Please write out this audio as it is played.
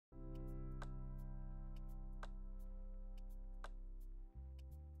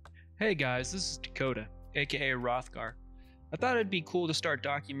Hey guys, this is Dakota, aka Rothgar. I thought it'd be cool to start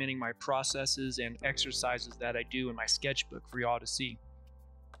documenting my processes and exercises that I do in my sketchbook for y'all to see.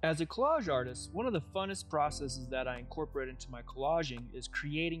 As a collage artist, one of the funnest processes that I incorporate into my collaging is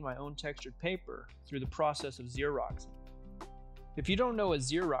creating my own textured paper through the process of Xeroxing. If you don't know what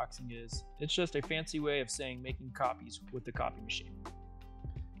Xeroxing is, it's just a fancy way of saying making copies with the copy machine.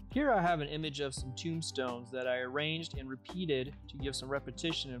 Here I have an image of some tombstones that I arranged and repeated to give some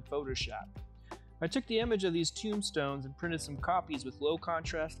repetition in Photoshop. I took the image of these tombstones and printed some copies with low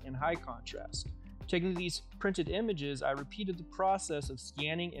contrast and high contrast. Taking these printed images, I repeated the process of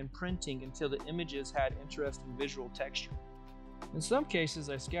scanning and printing until the images had interesting visual texture. In some cases,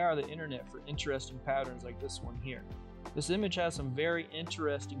 I scour the internet for interesting patterns like this one here. This image has some very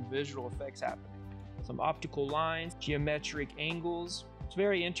interesting visual effects happening. Some optical lines, geometric angles. It's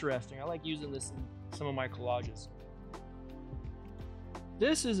very interesting. I like using this in some of my collages.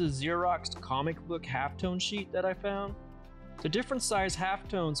 This is a Xeroxed comic book halftone sheet that I found. The different size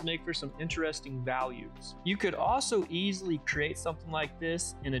halftones make for some interesting values. You could also easily create something like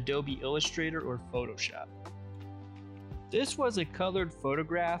this in Adobe Illustrator or Photoshop. This was a colored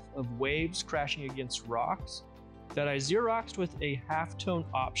photograph of waves crashing against rocks that I Xeroxed with a halftone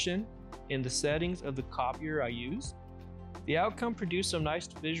option in the settings of the copier I used. The outcome produced some nice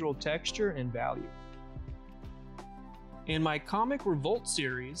visual texture and value. In my Comic Revolt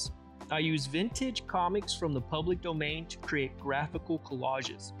series, I use vintage comics from the public domain to create graphical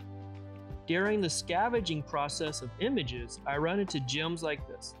collages. During the scavenging process of images, I run into gems like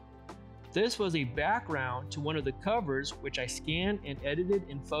this. This was a background to one of the covers which I scanned and edited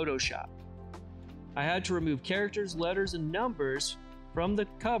in Photoshop. I had to remove characters, letters, and numbers from the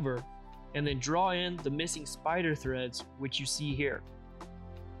cover and then draw in the missing spider threads, which you see here.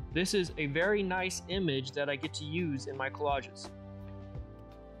 This is a very nice image that I get to use in my collages.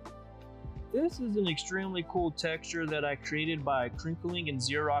 This is an extremely cool texture that I created by crinkling and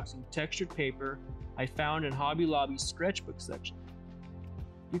Xeroxing textured paper I found in Hobby Lobby's Sketchbook section.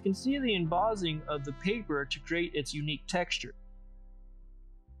 You can see the embossing of the paper to create its unique texture.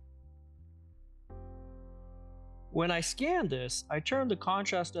 When I scanned this, I turned the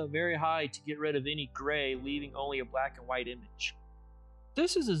contrast up very high to get rid of any gray, leaving only a black and white image.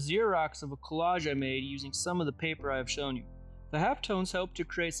 This is a Xerox of a collage I made using some of the paper I have shown you. The halftones help to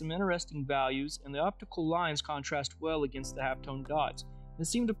create some interesting values, and the optical lines contrast well against the halftone dots, and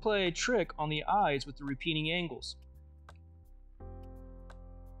seem to play a trick on the eyes with the repeating angles.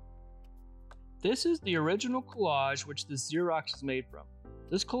 This is the original collage which this Xerox is made from.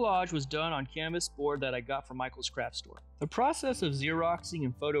 This collage was done on canvas board that I got from Michael's craft store. The process of Xeroxing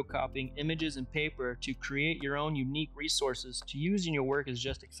and photocopying images and paper to create your own unique resources to use in your work is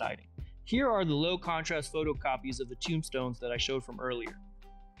just exciting. Here are the low contrast photocopies of the tombstones that I showed from earlier.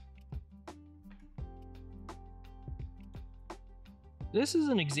 This is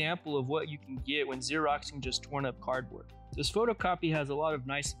an example of what you can get when Xeroxing just torn up cardboard. This photocopy has a lot of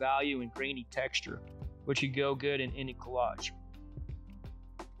nice value and grainy texture, which would go good in any collage.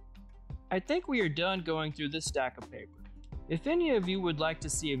 I think we are done going through this stack of paper. If any of you would like to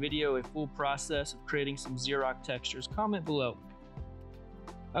see a video of a full process of creating some Xerox textures, comment below.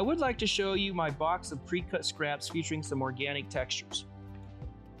 I would like to show you my box of pre-cut scraps featuring some organic textures.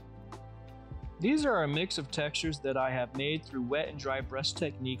 These are a mix of textures that I have made through wet and dry brush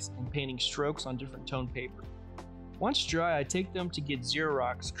techniques and painting strokes on different tone paper. Once dry, I take them to get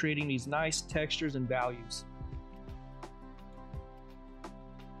Xerox, creating these nice textures and values.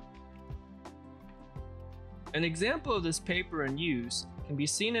 An example of this paper in use can be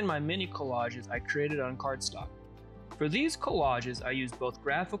seen in my mini collages I created on cardstock. For these collages, I used both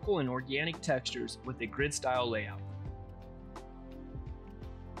graphical and organic textures with a grid style layout.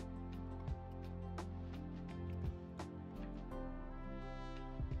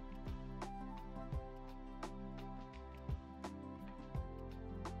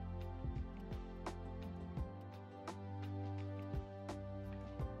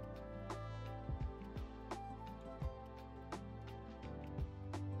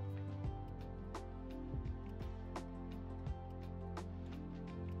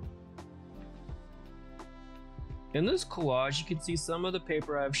 In this collage, you can see some of the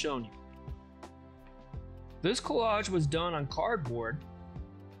paper I have shown you. This collage was done on cardboard,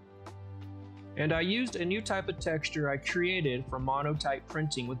 and I used a new type of texture I created for monotype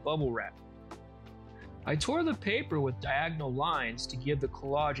printing with bubble wrap. I tore the paper with diagonal lines to give the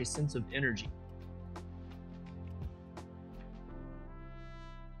collage a sense of energy.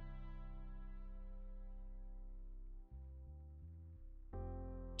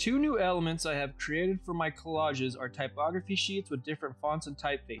 Two new elements I have created for my collages are typography sheets with different fonts and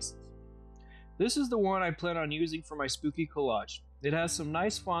typefaces. This is the one I plan on using for my spooky collage. It has some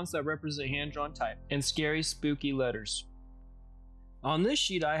nice fonts that represent hand-drawn type and scary spooky letters. On this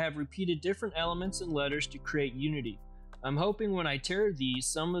sheet I have repeated different elements and letters to create unity. I'm hoping when I tear these,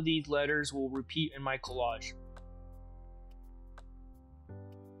 some of these letters will repeat in my collage.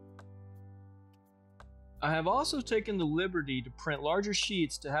 I have also taken the liberty to print larger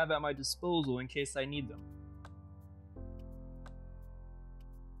sheets to have at my disposal in case I need them.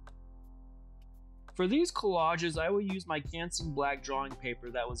 For these collages, I will use my Canson black drawing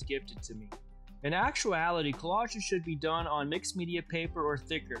paper that was gifted to me. In actuality, collages should be done on mixed media paper or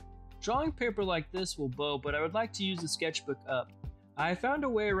thicker. Drawing paper like this will bow, but I would like to use the sketchbook up. I found a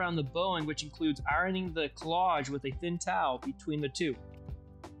way around the bowing, which includes ironing the collage with a thin towel between the two.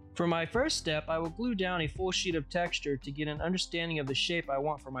 For my first step, I will glue down a full sheet of texture to get an understanding of the shape I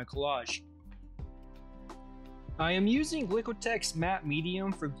want for my collage. I am using Liquitex matte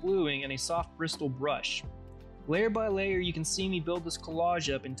medium for gluing and a soft Bristol brush. Layer by layer, you can see me build this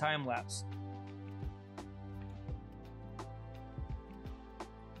collage up in time lapse.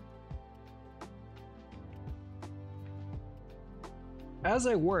 As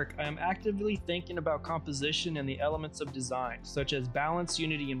I work, I am actively thinking about composition and the elements of design, such as balance,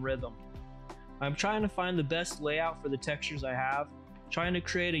 unity, and rhythm. I'm trying to find the best layout for the textures I have, trying to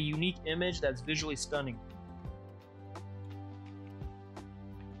create a unique image that's visually stunning.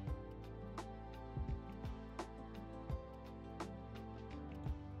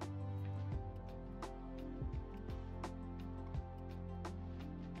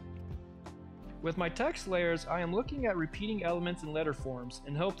 With my text layers, I am looking at repeating elements and letter forms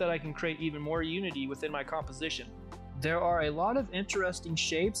and hope that I can create even more unity within my composition. There are a lot of interesting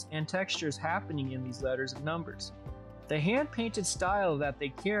shapes and textures happening in these letters and numbers. The hand-painted style that they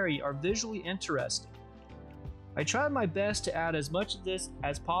carry are visually interesting. I tried my best to add as much of this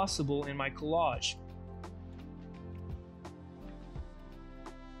as possible in my collage.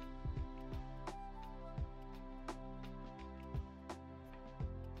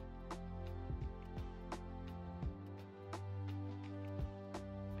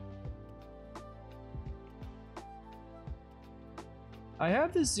 I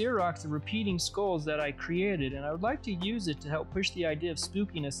have this Xerox of repeating skulls that I created, and I would like to use it to help push the idea of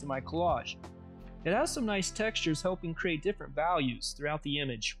spookiness in my collage. It has some nice textures helping create different values throughout the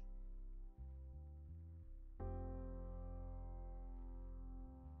image.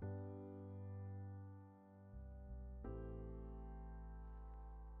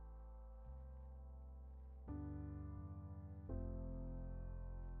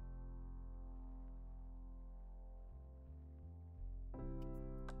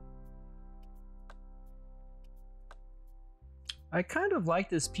 I kind of like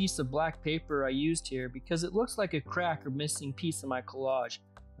this piece of black paper I used here because it looks like a crack or missing piece in my collage.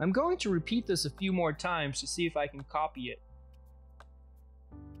 I'm going to repeat this a few more times to see if I can copy it.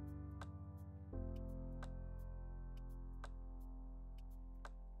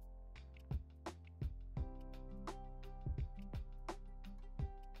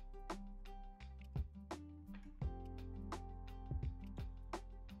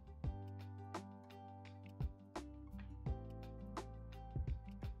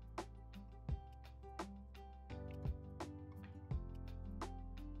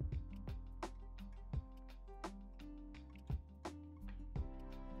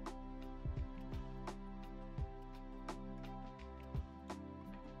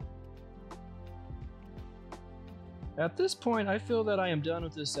 At this point, I feel that I am done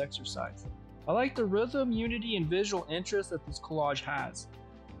with this exercise. I like the rhythm, unity, and visual interest that this collage has.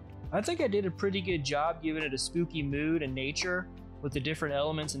 I think I did a pretty good job giving it a spooky mood and nature with the different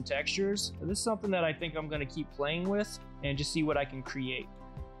elements and textures. This is something that I think I'm going to keep playing with and just see what I can create.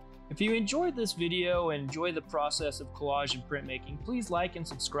 If you enjoyed this video and enjoy the process of collage and printmaking, please like and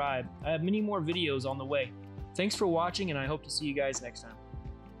subscribe. I have many more videos on the way. Thanks for watching, and I hope to see you guys next time.